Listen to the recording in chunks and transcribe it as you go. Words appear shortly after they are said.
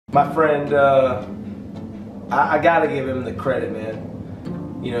My friend, I gotta give him the credit,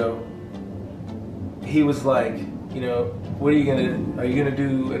 man. You know, he was like, you know, what are you gonna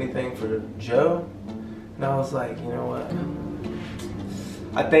do anything for Joe? And I was like, you know what?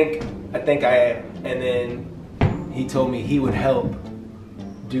 I think I am. And then he told me he would help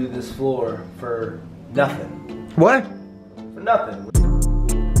do this floor for nothing. What? For nothing.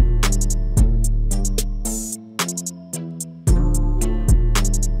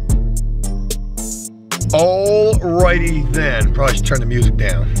 Alrighty then. Probably should turn the music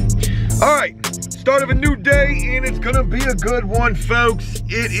down. Alright, start of a new day, and it's gonna be a good one, folks.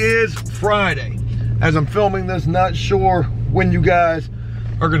 It is Friday. As I'm filming this, not sure when you guys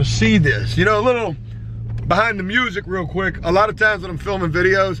are gonna see this. You know, a little behind the music real quick. A lot of times when I'm filming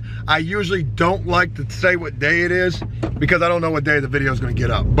videos, I usually don't like to say what day it is because I don't know what day the video is gonna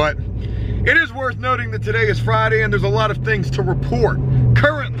get up. But it is worth noting that today is Friday and there's a lot of things to report.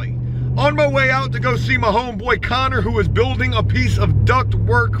 Currently, on my way out to go see my homeboy Connor, who is building a piece of duct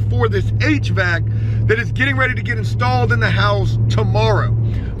work for this HVAC that is getting ready to get installed in the house tomorrow.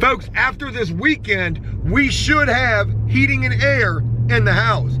 Folks, after this weekend, we should have heating and air in the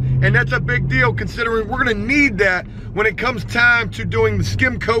house. And that's a big deal considering we're gonna need that when it comes time to doing the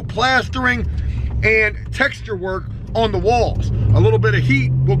skim coat plastering and texture work on the walls. A little bit of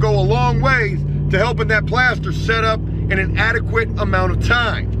heat will go a long ways to helping that plaster set up in an adequate amount of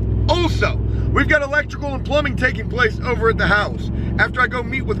time. Also, we've got electrical and plumbing taking place over at the house. After I go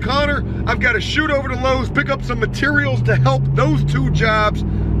meet with Connor, I've got to shoot over to Lowe's, pick up some materials to help those two jobs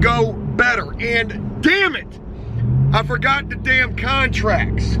go better. And damn it, I forgot the damn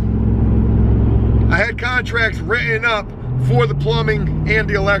contracts. I had contracts written up for the plumbing and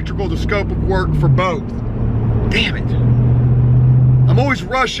the electrical, the scope of work for both. Damn it. I'm always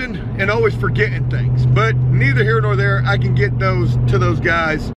rushing and always forgetting things, but neither here nor there. I can get those to those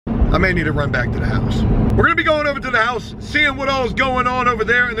guys. I may need to run back to the house. We're gonna be going over to the house, seeing what all is going on over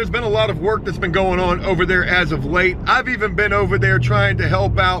there, and there's been a lot of work that's been going on over there as of late. I've even been over there trying to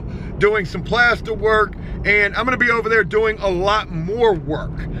help out, doing some plaster work, and I'm gonna be over there doing a lot more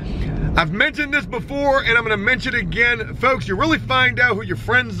work. I've mentioned this before, and I'm gonna mention it again. Folks, you really find out who your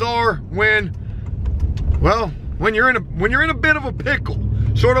friends are when, well, when you're in a bit of a pickle.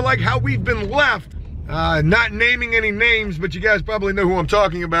 Sort of like how we've been left. Not naming any names, but you guys probably know who I'm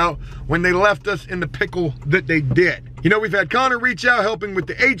talking about when they left us in the pickle that they did. You know, we've had Connor reach out helping with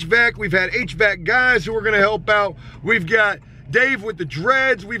the HVAC. We've had HVAC guys who are gonna help out. We've got Dave with the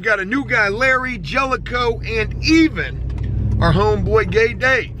dreads. We've got a new guy, Larry, Jellicoe, and even our homeboy, Gay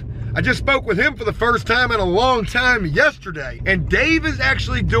Dave. I just spoke with him for the first time in a long time yesterday, and Dave is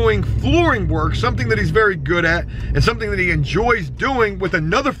actually doing flooring work, something that he's very good at and something that he enjoys doing with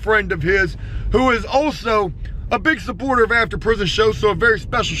another friend of his who is also a big supporter of After Prison Show, so a very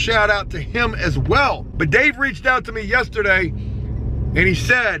special shout out to him as well. But Dave reached out to me yesterday and he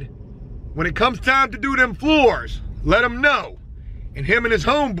said, when it comes time to do them floors, let him know. And him and his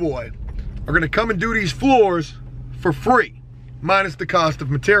homeboy are gonna come and do these floors for free, minus the cost of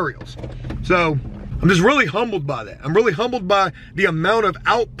materials. So I'm just really humbled by that. I'm really humbled by the amount of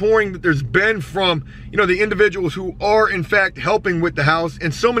outpouring that there's been from, you know, the individuals who are in fact helping with the house,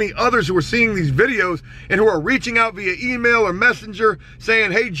 and so many others who are seeing these videos and who are reaching out via email or messenger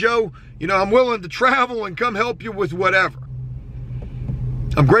saying, hey Joe, you know, I'm willing to travel and come help you with whatever.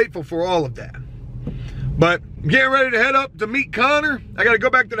 I'm grateful for all of that. But I'm getting ready to head up to meet Connor. I gotta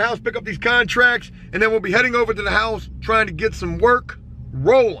go back to the house, pick up these contracts, and then we'll be heading over to the house trying to get some work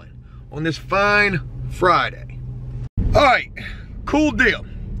rolling on this fine Friday. All right, cool deal.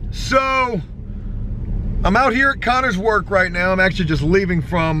 So I'm out here at Connor's work right now. I'm actually just leaving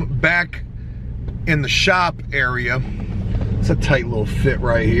from back in the shop area. It's a tight little fit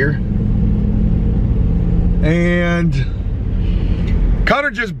right here. And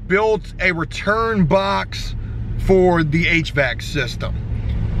Connor just built a return box for the HVAC system.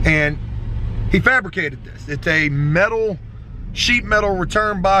 And he fabricated this. It's a metal, sheet metal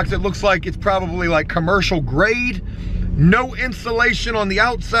return box. It looks like it's probably like commercial grade. No insulation on the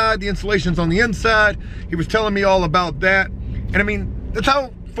outside. The insulation's on the inside. He was telling me all about that. And I mean, that's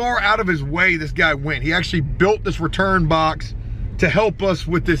how far out of his way this guy went. He actually built this return box to help us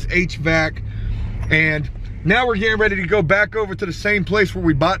with this HVAC. And now we're getting ready to go back over to the same place where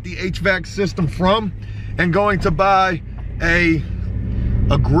we bought the HVAC system from and going to buy a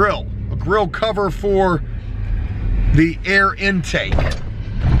grill cover for the air intake.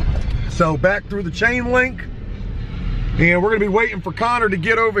 So back through the chain link, and we're gonna be waiting for Connor to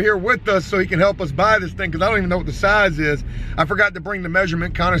get over here with us so he can help us buy this thing, because I don't even know what the size is. I forgot to bring the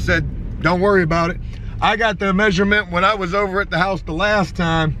measurement. Connor said, don't worry about it. I got the measurement when I was over at the house the last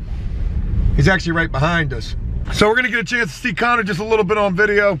time. He's actually right behind us. So we're gonna get a chance to see Connor just a little bit on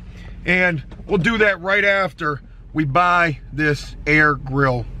video, and we'll do that right after we buy this air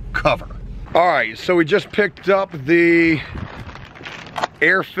grill cover. All right, so we just picked up the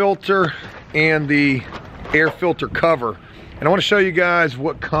air filter and the air filter cover. And I wanna show you guys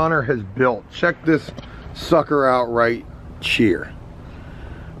what Connor has built. Check this sucker out right here.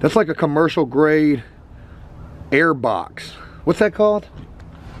 That's like a commercial grade air box. What's that called?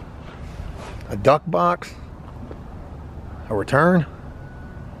 A duck box? A return?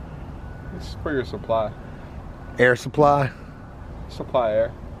 It's for your supply. Air supply? Supply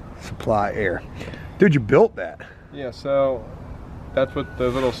air. Supply air. Dude, you built that. Yeah, so that's what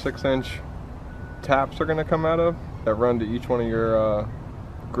those little 6-inch taps are gonna come out of that run to each one of your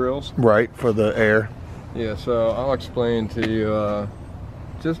grills. Right, for the air. Yeah, so I'll explain to you,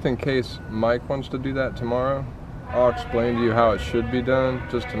 just in case Mike wants to do that tomorrow, I'll explain to you how it should be done,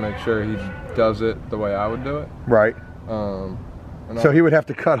 just to make sure he does it the way I would do it. Right. So he would have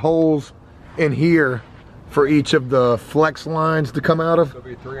to cut holes in here for each of the flex lines to come out of? There'll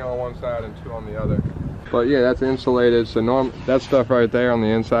be 3 on one side and 2 on the other. But yeah, that's insulated, so that stuff right there on the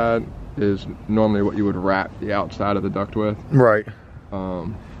inside is normally what you would wrap the outside of the duct with. Right.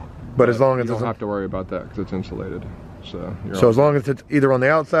 But as long as you don't have to worry about that because it's insulated. So as long as it's either on the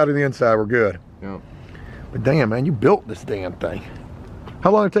outside or the inside, we're good. Yeah. But damn, man, you built this damn thing.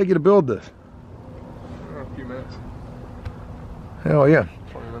 How long did it take you to build this? A few minutes. Hell yeah.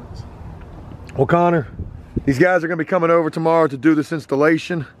 20 minutes. Well, Connor, these guys are gonna be coming over tomorrow to do this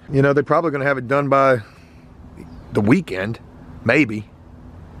installation. You know, they're probably gonna have it done by the weekend, maybe.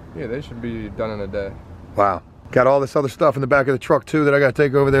 Yeah, they should be done in a day. Wow. Got all this other stuff in the back of the truck too that I gotta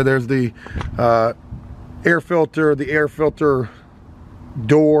take over there. There's the air filter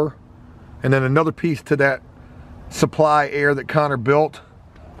door, and then another piece to that supply air that Connor built.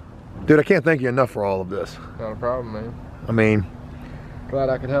 Dude, I can't thank you enough for all of this. Not a problem, man. I mean, glad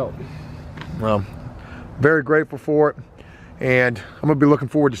I could help. Well, very grateful for it, and I'm gonna be looking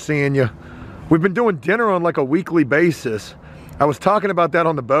forward to seeing you. We've been doing dinner on like a weekly basis. I was talking about that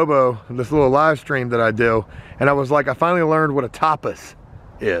on the Bobo, this little live stream that I do, and I was like, I finally learned what a tapas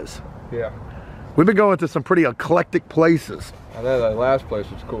is. Yeah. We've been going to some pretty eclectic places. I know that last place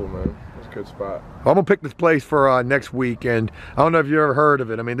was cool, man. It's a good spot. I'm gonna pick this place for next week, and I don't know if you ever heard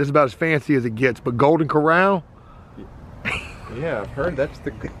of it. I mean, this is about as fancy as it gets, but Golden Corral? Yeah, I've heard that's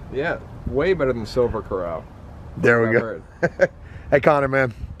way better than Silver Corral. There we go. Hey, Connor,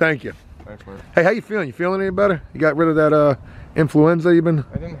 man, thank you. Thanks, man. Hey, how you feeling? You feeling any better? You got rid of that influenza you've been?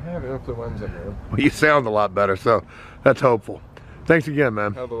 I didn't have influenza, man. Well, you sound a lot better, so that's hopeful. Thanks again,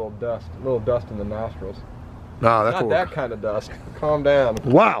 man. I had a little dust in the nostrils. No, that's not that kind of dust. Calm down.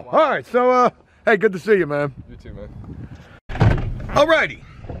 Wow. All right, so hey, good to see you, man. You too, man. Alrighty,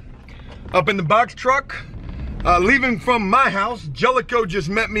 up in the box truck, leaving from my house. Jellicoe just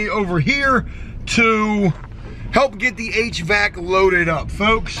met me over here to help get the HVAC loaded up,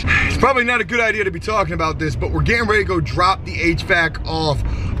 folks. It's probably not a good idea to be talking about this, but we're getting ready to go drop the HVAC off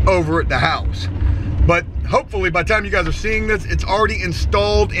over at the house. But hopefully by the time you guys are seeing this, it's already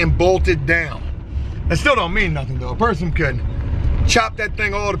installed and bolted down. That still don't mean nothing though. A person could chop that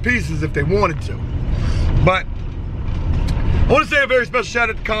thing all to pieces if they wanted to. But I want to say a very special shout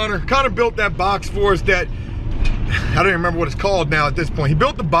out to Connor. Connor built that box for us that, I don't even remember what it's called now at this point. He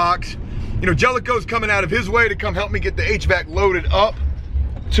built the box. You know, Jellicoe's coming out of his way to come help me get the HVAC loaded up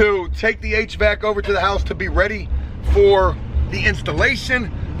to take the HVAC over to the house to be ready for the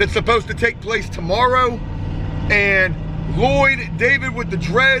installation that's supposed to take place tomorrow. And Lloyd, David with the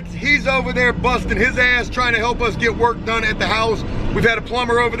dreads, he's over there busting his ass trying to help us get work done at the house. We've had a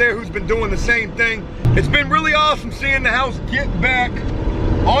plumber over there who's been doing the same thing. It's been really awesome seeing the house get back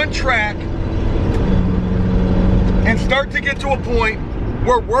on track and start to get to a point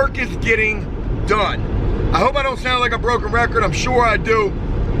where work is getting done. I hope I don't sound like a broken record, I'm sure I do,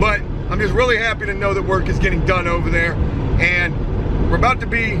 but I'm just really happy to know that work is getting done over there. And we're about to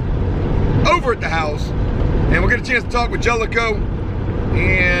be over at the house, and we'll get a chance to talk with Jellicoe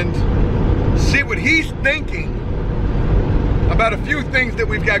and see what he's thinking about a few things that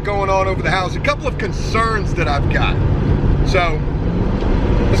we've got going on over the house, a couple of concerns that I've got. So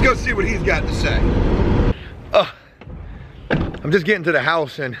let's go see what he's got to say. I'm just getting to the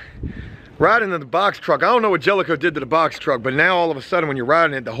house and riding in the box truck. I don't know what Jellicoe did to the box truck, but now all of a sudden when you're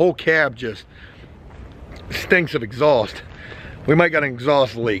riding it, the whole cab just stinks of exhaust. We might got an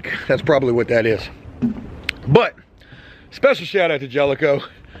exhaust leak. That's probably what that is. But special shout out to Jellicoe,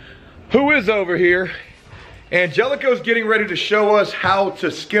 who is over here. And Jellicoe's getting ready to show us how to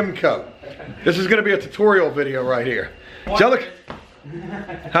skim coat. This is gonna be a tutorial video right here. Jellicoe.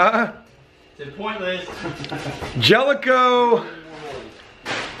 Huh? It's pointless. Jellicoe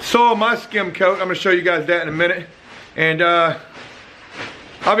saw my skim coat. I'm gonna show you guys that in a minute. And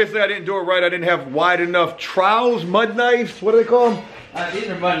obviously I didn't do it right. I didn't have wide enough trowels, mud knives. What do they call them? These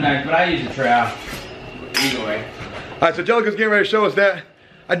are mud knives, but I use a trowel. Either way. All right, so Jellicoe's getting ready to show us that.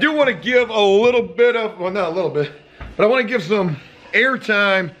 I do want to give a little bit of, well, not a little bit, but I want to give some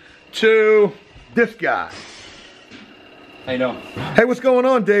airtime to this guy. How you doing? Hey, what's going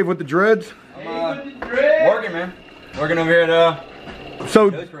on, Dave, with the dreads? Working, man. Working over here at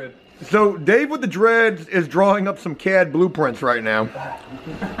So Dave with the dreads is drawing up some CAD blueprints right now.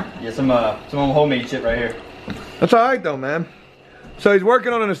 Yeah, some homemade shit right here. That's all right though, man. So he's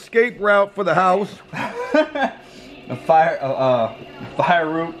working on an escape route for the house. A fire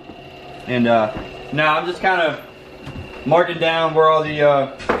route, and now I'm just kind of marking down where all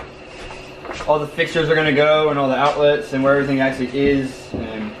the fixtures are gonna go and all the outlets and where everything actually is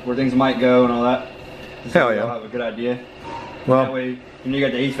and where things might go and all that. Hell yeah. I'll have a good idea. Well, that way, you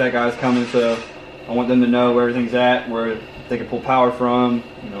got the HVAC guys coming, so I want them to know where everything's at, where they can pull power from,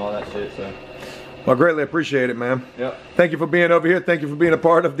 all that shit. So. Well, greatly appreciate it, man. Yep. Thank you for being over here. Thank you for being a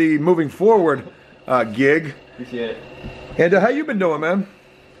part of the moving forward gig. Appreciate it. And how you been doing, man?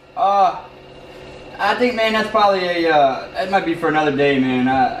 I think, man, that's probably that might be for another day, man.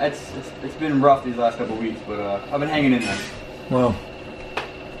 It's been rough these last couple of weeks, but I've been hanging in there. Well,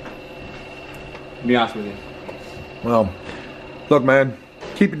 To be honest with you. Well, look, man,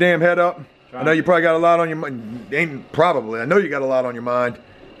 keep your damn head up. I know you probably got a lot on your mind. I know you got a lot on your mind.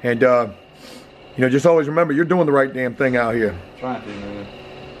 And, you know, just always remember, you're doing the right damn thing out here. Trying to, man.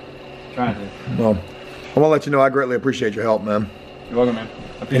 Trying to. Well, I want to let you know I greatly appreciate your help, man. You're welcome, man.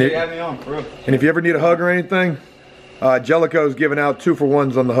 I appreciate you having me on, for real. And if you ever need a hug or anything, Jellicoe's giving out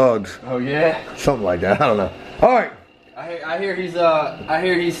 2-for-1s on the hugs. Oh, yeah? Something like that. I don't know. All right. I hear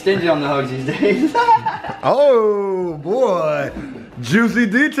he's stingy on the hugs these days. Oh, boy. Juicy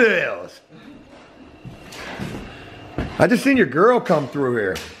details. I just seen your girl come through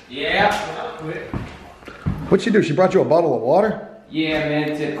here. Yeah. What'd she do? She brought you a bottle of water? Yeah,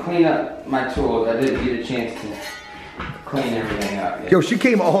 man, to clean up my tools. I didn't get a chance to clean everything up yet. Yo, she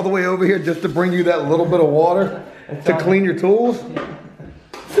came all the way over here just to bring you that little bit of water to clean your tools?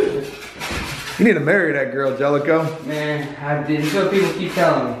 You need to marry that girl, Jellicoe. Man, I did. So people keep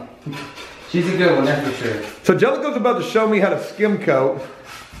telling me. She's a good one, that's for sure. So Jellicoe's about to show me how to skim coat.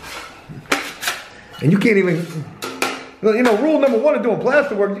 And you can't even... You know, rule number 1 of doing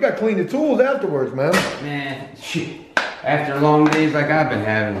plaster work, you gotta clean your tools afterwards, man. Man, shit. After long days like I've been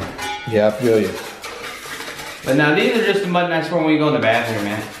having. Yeah, I feel you. But now these are just the mud knives for when we go in the bathroom,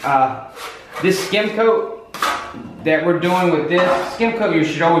 man. This skim coat that we're doing with this, skim coat you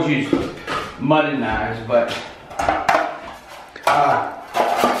should always use mud knives, but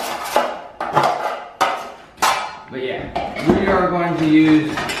yeah, we are going to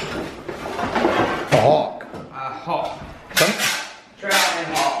use A hawk. a hawk. Try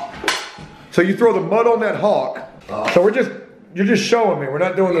and hawk. So you throw the mud on that hawk. So you're just showing me. We're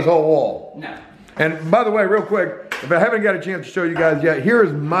not doing this whole wall. No. And by the way, real quick, if I haven't got a chance to show you guys yet, here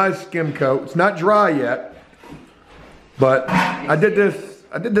is my skim coat. It's not dry yet, but I did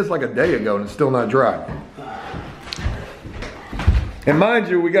this like a day ago and it's still not dry. And mind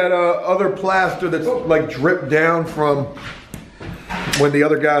you, we got other plaster that's like dripped down from when the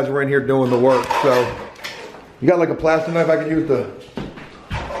other guys were in here doing the work. So you got like a plaster knife I can use to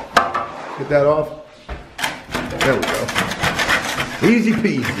get that off? There we go. Easy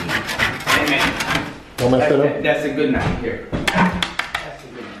peasy. Hey man, that's a good knife here. That's a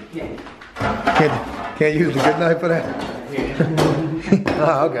good knife. Can't use the good knife for that?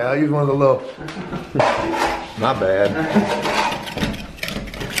 Oh, okay, I'll use one of the little. Not bad.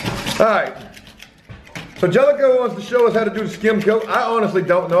 Alright. So Jellicoe wants to show us how to do the skim coat. I honestly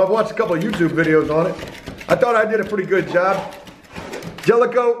don't know. I've watched a couple of YouTube videos on it. I thought I did a pretty good job.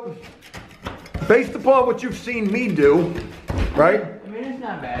 Jellicoe, based upon what you've seen me do, right? I mean, it's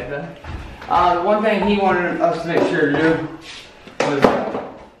not bad, though. The one thing he wanted us to make sure to do was...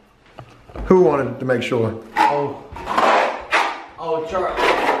 Who wanted to make sure?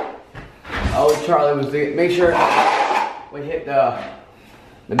 Charlie was to make sure we hit the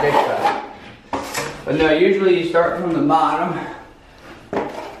big stuff. But no, usually you start from the bottom.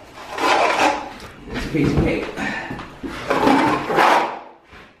 It's a piece of cake.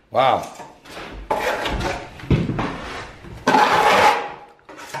 Wow.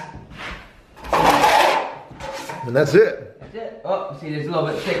 And that's it. That's it. Oh, see, there's a little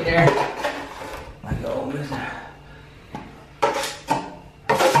bit thick there. Like, oh,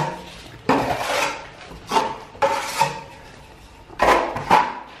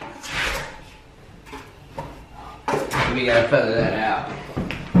 we gotta feather that out.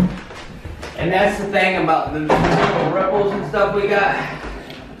 And that's the thing about the little ripples and stuff we got.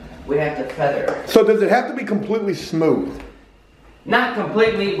 We have to feather. So does it have to be completely smooth? Not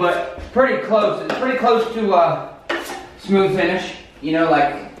completely, but pretty close. It's pretty close to smooth finish. You know,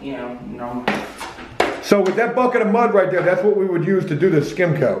 like, you know, normal. So with that bucket of mud right there, that's what we would use to do the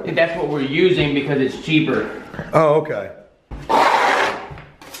skim coat? That's what we're using because it's cheaper. Oh, okay.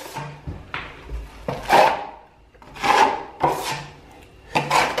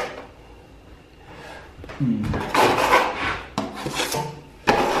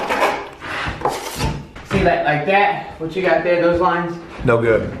 See that, like that? What you got there, those lines? No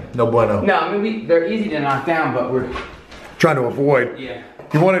good. No bueno. No, I mean, they're easy to knock down, but we're... Trying to avoid. Yeah.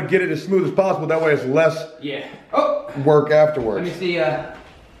 You want to get it as smooth as possible, that way it's less work afterwards. Let me see,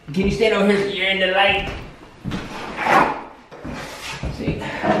 can you stand over here so you're in the light? See.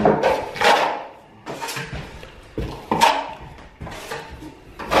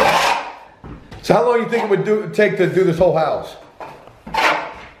 So how long do you think it would take to do this whole house?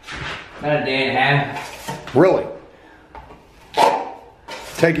 About a day and a half. Really?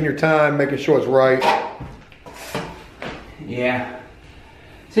 Taking your time, making sure it's right. Yeah.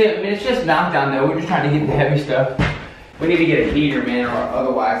 See, I mean, it's just knockdown though. We're just trying to get the heavy stuff. We need to get a heater, man, or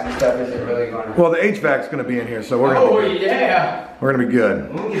otherwise this stuff isn't really going to... Well, the HVAC's going to be in here, so we're going to be good. Yeah. We're going to be good.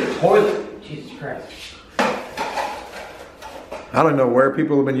 I'm going to get a toilet. Jesus Christ. I don't know where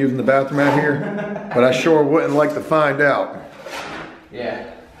people have been using the bathroom out here, but I sure wouldn't like to find out.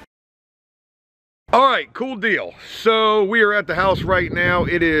 Yeah. All right, cool deal. So we are at the house right now.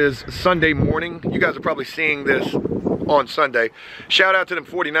 It is Sunday morning. You guys are probably seeing this on Sunday. Shout out to them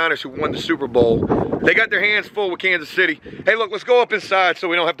 49ers who won the Super Bowl. They got their hands full with Kansas City. Hey, look, let's go up inside so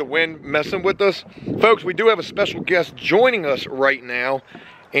we don't have the wind messing with us. Folks, we do have a special guest joining us right now,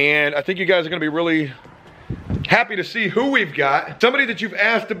 and I think you guys are gonna be really happy to see who we've got. Somebody that you've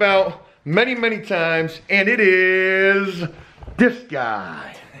asked about many, many times, and it is this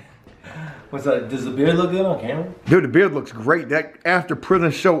guy. What's that? Does the beard look good on camera? Dude, the beard looks great. That After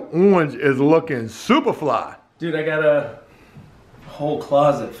Prison Show orange is looking super fly. Dude, I got a whole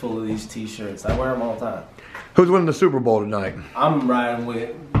closet full of these t-shirts. I wear them all the time. Who's winning the Super Bowl tonight? I'm riding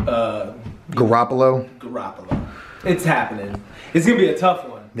with Garoppolo? Garoppolo. It's happening. It's gonna be a tough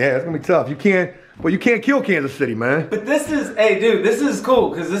one. Yeah, it's gonna be tough. You can't kill Kansas City, man. But this is, hey dude, this is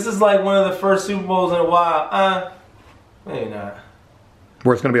cool, because this is like one of the first Super Bowls in a while. Maybe not.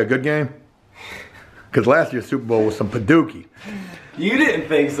 Where it's gonna be a good game? Because last year's Super Bowl was some Paducah. You didn't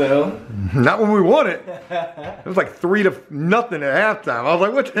think so. Not when we won it. It was like 3-0 at halftime. I was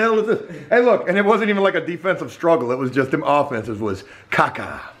like, what the hell is this? Hey, look, and it wasn't even like a defensive struggle. It was just them offenses was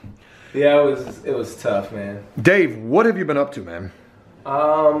caca. Yeah, it was tough, man. Dave, what have you been up to, man?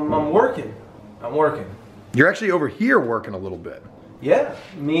 I'm working. You're actually over here working a little bit. Yeah,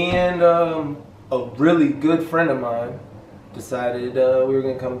 me and a really good friend of mine decided we were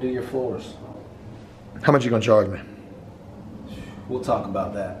gonna come do your floors. How much you gonna charge me? We'll talk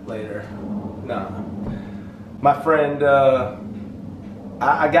about that later. Nah. My friend,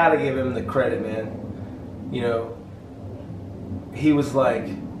 I gotta give him the credit, man. You know, he was like,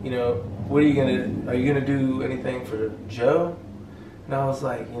 you know, are you gonna do anything for Joe? And I was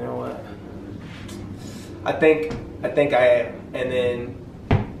like, you know what? I think I am. And then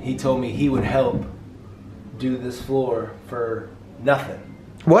he told me he would help do this floor for nothing.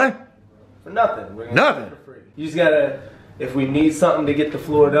 What? For nothing. We're gonna nothing. do it for free. You just gotta, if we need something to get the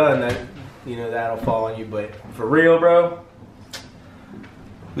floor done, that, you know, that'll fall on you. But for real, bro,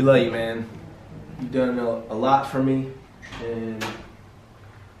 we love you, man. You've done a lot for me, and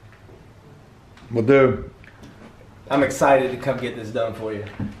Well, dude, I'm excited to come get this done for you.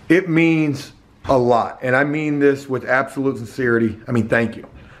 it means a lot, and I mean this with absolute sincerity. I mean, thank you.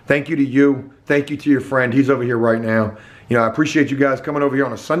 Thank you to you. Thank you to your friend. He's over here right now. You know, I appreciate you guys coming over here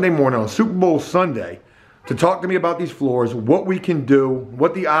on a Sunday morning, on Super Bowl Sunday, to talk to me about these floors, what we can do,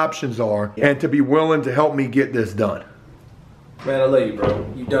 what the options are, and to be willing to help me get this done. Man, I love you,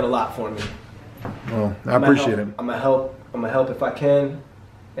 bro. You've done a lot for me. Well, I appreciate it. I'm gonna help if I can,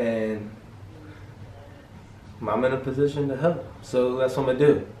 and I'm in a position to help. So that's what I'm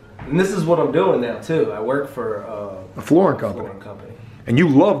gonna do. And this is what I'm doing now too. I work for A flooring company. And you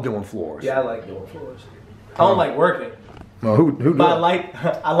love doing floors. Yeah, I like doing floors. I don't like working. Well, who But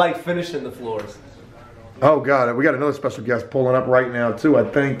does? I like finishing the floors. Oh God, we got another special guest pulling up right now too. I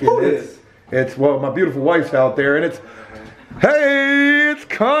think Who is? It's well, my beautiful wife's out there, and it's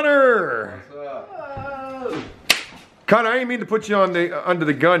Connor. What's up? Connor, I didn't mean to put you on under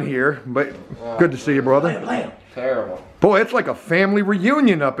the gun here, but good to see you, brother. Terrible. Boy, it's like a family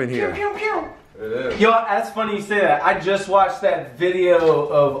reunion up in here. It is. Yo, that's funny you say that. I just watched that video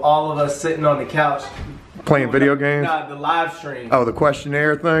of all of us sitting on the couch. Playing video games? Nah, the live stream. Oh, the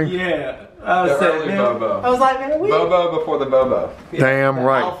questionnaire thing? Yeah. I was The saying, early man, Bobo. I was like, man, we... Bobo before the Bobo. Damn the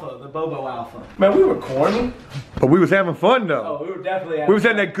right. Alpha, the Bobo Alpha. Man, we were corny. But we was having fun though. Oh, we were definitely having We was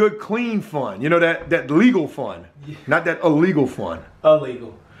having that good, clean fun. You know, that legal fun. Not that illegal fun.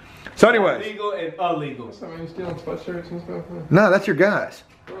 illegal. So anyways. Legal and illegal. So are you stealing sweatshirts and stuff? No, that's your guys.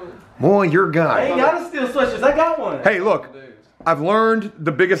 Boy, your I guy. ain't gotta steal sweatshirts. I got one. Hey, look. I've learned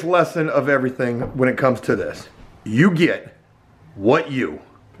the biggest lesson of everything when it comes to this. You get what you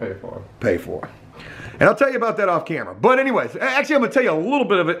Pay for. And I'll tell you about that off camera. But anyways, actually I'm gonna tell you a little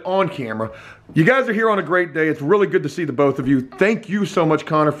bit of it on camera. You guys are here on a great day. It's really good to see the both of you. Thank you so much,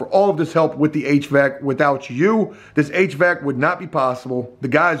 Connor, for all of this help with the HVAC. Without you, this HVAC would not be possible. The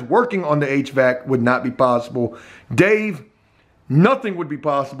guys working on the HVAC would not be possible. Dave, nothing would be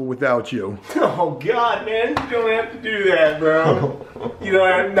possible without you. Oh, God, man. You don't have to do that, bro. You don't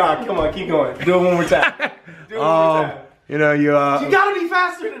have to. Nah, come on. Keep going. Do it one more time. Do it one more time. You know, you gotta be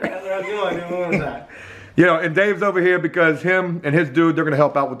faster than that, bro. Come on, do it one more time. You know, and Dave's over here because him and his dude, they're gonna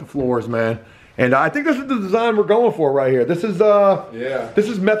help out with the floors, man. And I think this is the design we're going for right here. This is this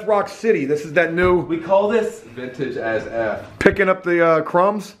is Meth Rock City. This is that new We call this Vintage as F. picking up the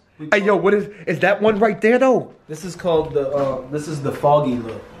crumbs. Hey, yo, what is that one right there though? This is called the this is the foggy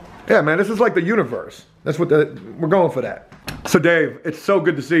look. Yeah, man, this is like the universe. That's what we're going for that. So Dave, it's so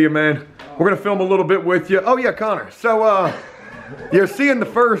good to see you, man. We're gonna film a little bit with you. Oh yeah, Connor. So you're seeing the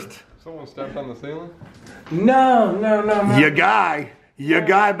first. Someone stepped on the ceiling? No. Your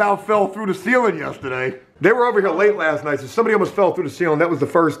guy about fell through the ceiling yesterday. They were over here late last night, so somebody almost fell through the ceiling. That was the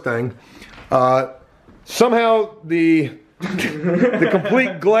first thing. Somehow the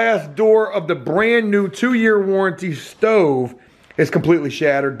complete glass door of the brand new 2-year warranty stove is completely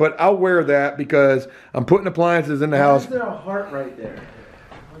shattered, but I'll wear that because I'm putting appliances in the house. Why is there a heart right there?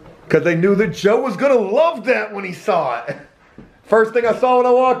 Because they knew that Joe was gonna love that when he saw it. First thing I saw when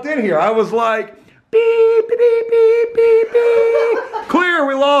I walked in here, I was like, beep, beep, beep, beep, beep, beep. Clear,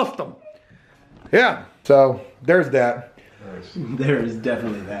 we lost them. Yeah, so there's that. There is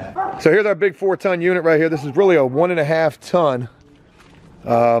definitely that. So here's our big 4-ton unit right here. This is really a 1.5 ton.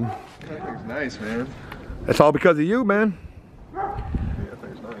 That thing's nice, man. That's all because of you, man. Yeah, that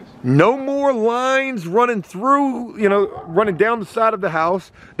thing's nice. No more lines running through, you know, running down the side of the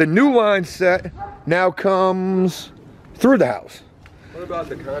house. The new line set now comes through the house. What about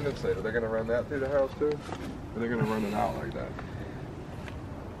the condensator? Are they going to run that through the house too? Or are they going to run it out like that?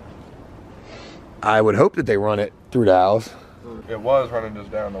 I would hope that they run it through the house. It was running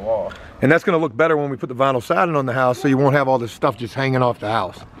just down the wall. And that's gonna look better when we put the vinyl siding on the house so you won't have all this stuff just hanging off the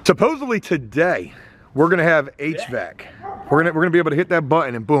house. Supposedly today, we're gonna have HVAC. We're gonna be able to hit that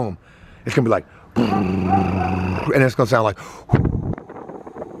button and boom. It's gonna be like, and it's gonna sound like,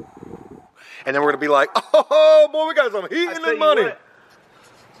 and then we're gonna be like, oh boy, we got some heat in the money. What,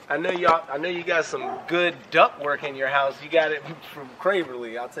 I know you got some good duct work in your house. You got it from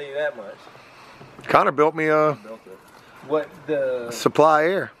Craverly, I'll tell you that much. Connor built me a supply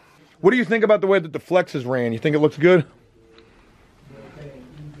air. What do you think about the way that the flexes ran? You think it looks good?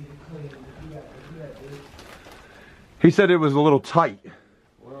 He said it was a little tight.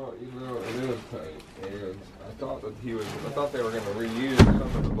 Well, you know, it is tight, and I thought they were going to reuse some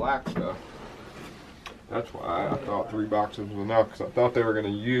of the black stuff. That's why I thought 3 boxes was enough, because I thought they were going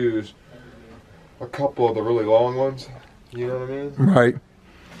to use a couple of the really long ones. You know what I mean? Right.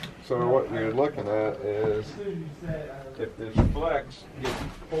 So what you're looking at is if this flex gets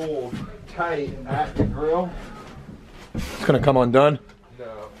pulled tight at the grill. It's gonna come undone?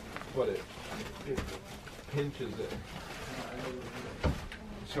 No, but it pinches it.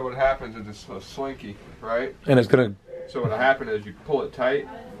 So what happens is it's so slinky, right? And it's gonna... So what happens is you pull it tight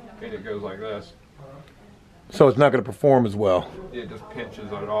and it goes like this. So it's not gonna perform as well. It just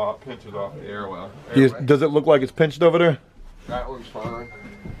pinches it off, pinches off the airway. Does it look like it's pinched over there? That one's fine.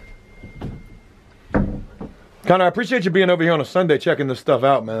 Connor, I appreciate you being over here on a Sunday checking this stuff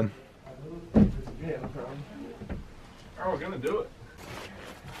out, man. Yeah, no problem. I was gonna do it.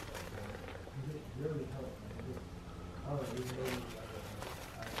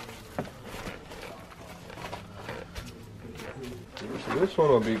 So this one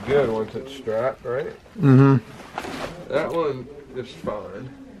will be good once it's strapped, right? Mm-hmm. That one is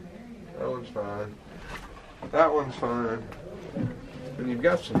fine. That one's fine. That one's fine. And you've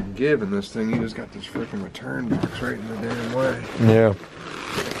got some give in this thing. You just got this freaking return box right in the damn way. Yeah.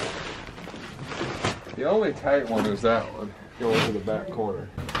 The only tight one is that one, going to the back corner.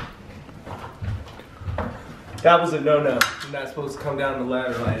 That was a no-no. You're not supposed to come down the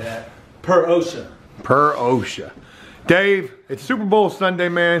ladder like that. Per OSHA. Per OSHA. Dave, it's Super Bowl Sunday,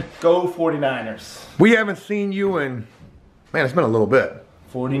 man. Go 49ers. We haven't seen you in, man, it's been a little bit.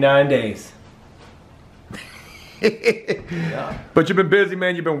 49 days. Yeah. But you've been busy,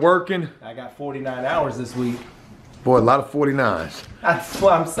 man. You've been working. I got 49 hours this week. Boy, a lot of 49s. That's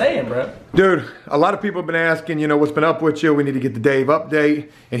what I'm saying, bro. Dude, a lot of people have been asking, you know, what's been up with you? We need to get the Dave update.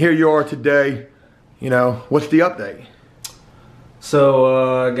 And here you are today. You know, what's the update?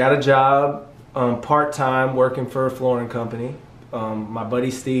 So, got a job part-time working for a flooring company. My buddy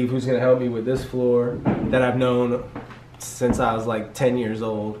Steve, who's going to help me with this floor that I've known since I was like 10 years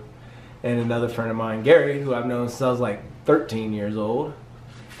old. And another friend of mine, Gary, who I've known since I was like 13 years old.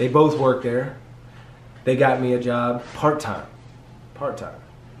 They both work there. They got me a job part-time.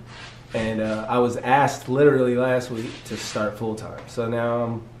 And I was asked literally last week to start full-time. So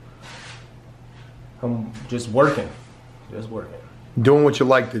now I'm just working. Doing what you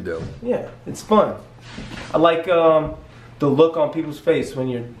like to do. Yeah, it's fun. I like the look on people's face when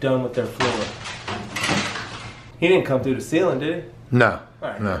you're done with their floor. He didn't come through the ceiling, did he? No,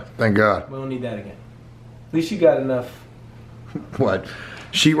 Right. no, thank God. We don't need that again. At least you got enough. What,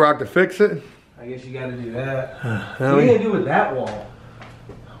 sheetrock to fix it? I guess you got to do that. What are you going to do with that wall?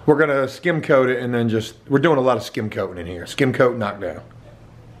 We're gonna skim coat it and then we're doing a lot of skim coating in here. Skim coat, knockdown.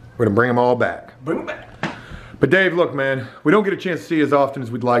 We're gonna bring them all back. Bring them back. But Dave, look, man, we don't get a chance to see you as often as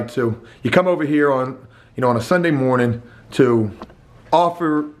we'd like to. You come over here on a Sunday morning to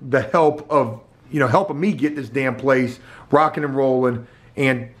offer the help of, helping me get this damn place rocking and rolling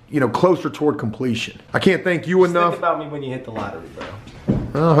and, closer toward completion. I can't thank you enough. Think about me when you hit the lottery, bro.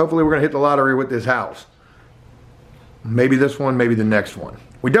 Well, hopefully we're gonna hit the lottery with this house. Maybe this one, maybe the next one.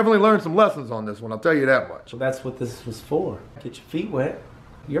 We definitely learned some lessons on this one, I'll tell you that much. So that's what this was for. Get your feet wet.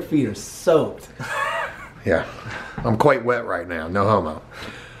 Your feet are soaked. Yeah, I'm quite wet right now, no homo.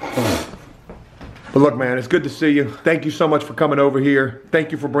 But look, man, it's good to see you. Thank you so much for coming over here.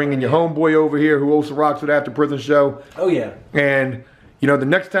 Thank you for bringing your homeboy over here who also rocks with AfterPrisonShow. Oh, yeah. And, the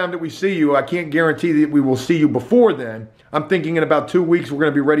next time that we see you, I can't guarantee that we will see you before then. I'm thinking in about 2 weeks, we're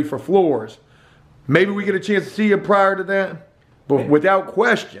going to be ready for floors. Maybe we get a chance to see you prior to that. But without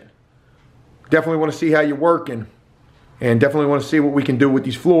question, definitely want to see how you're working. And definitely want to see what we can do with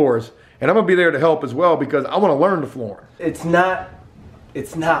these floors. And I'm going to be there to help as well because I want to learn the flooring. It's not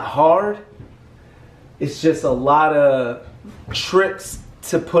hard. It's just a lot of tricks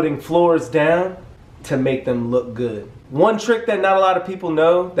to putting floors down to make them look good. One trick that not a lot of people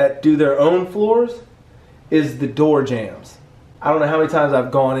know that do their own floors is the door jambs. I don't know how many times I've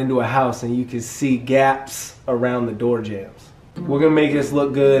gone into a house and you can see gaps around the door jambs. We're going to make this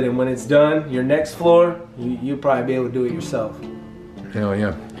look good, and when it's done, your next floor, you'll probably be able to do it yourself. Hell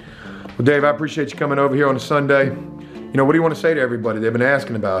yeah. Well, Dave, I appreciate you coming over here on a Sunday. What do you want to say to everybody? They've been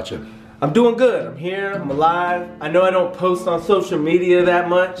asking about you. I'm doing good. I'm here. I'm alive. I know I don't post on social media that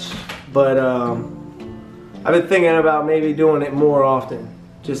much, but I've been thinking about maybe doing it more often,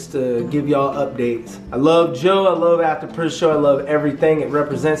 just to give y'all updates. I love Joe. I love AfterPrisonShow. I love everything it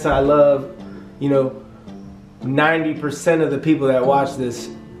represents. I love, 90% of the people that watch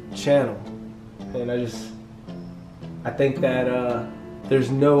this channel. And I think that there's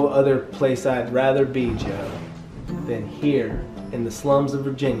no other place I'd rather be, Joe, than here in the slums of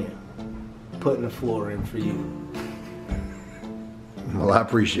Virginia, putting a floor in for you. Well, I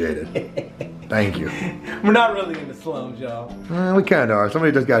appreciate it. Thank you. We're not really in the slums, y'all. We kind of are.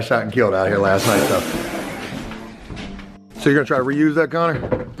 Somebody just got shot and killed out here last night, though. So you're going to try to reuse that, Connor? I'm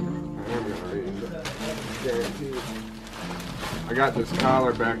going to reuse that. Guaranteed. I got this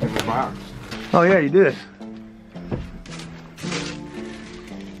collar back in the box. Oh, yeah, you did.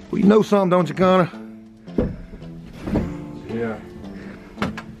 Well, you know something, don't you, Connor? Yeah.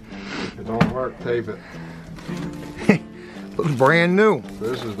 If it don't work, tape it. Looks brand new.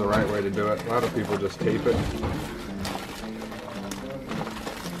 This is the right way to do it. A lot of people just tape it.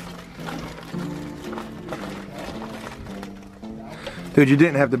 Dude, you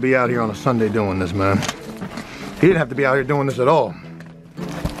didn't have to be out here on a Sunday doing this, man. You didn't have to be out here doing this at all.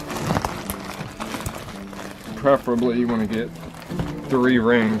 Preferably you want to get 3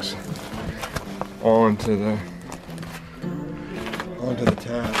 rings onto the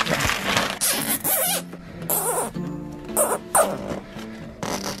tab.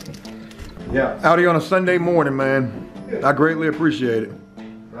 Yeah. Out here on a Sunday morning, man. I greatly appreciate it.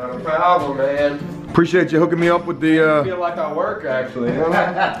 Not a problem, man. Appreciate you hooking me up with the, I feel like I work, actually.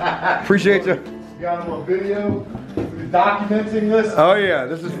 appreciate you. Got him a video documenting this. Oh yeah,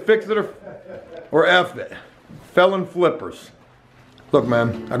 this is Fix It or F It. Felon Flippers. Look,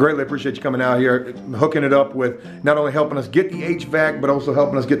 man, I greatly appreciate you coming out here, hooking it up with not only helping us get the HVAC, but also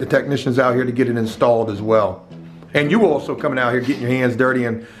helping us get the technicians out here to get it installed as well. And you also coming out here, getting your hands dirty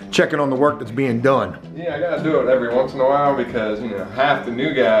and checking on the work that's being done. Yeah, I gotta do it every once in a while because, you know, half the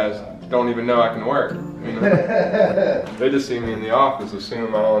new guys don't even know I can work. You know? They just see me in the office,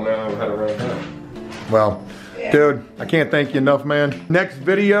 assume I don't know how to run it. Well, dude, I can't thank you enough, man. Next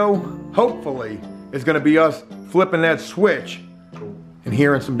video, hopefully, is gonna be us flipping that switch and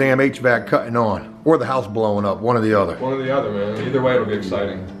hearing some damn HVAC cutting on. Or the house blowing up, one or the other. One or the other, man. Either way, it'll be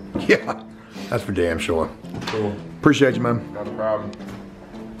exciting. Yeah, that's for damn sure. Cool. Appreciate you, man. Not a problem.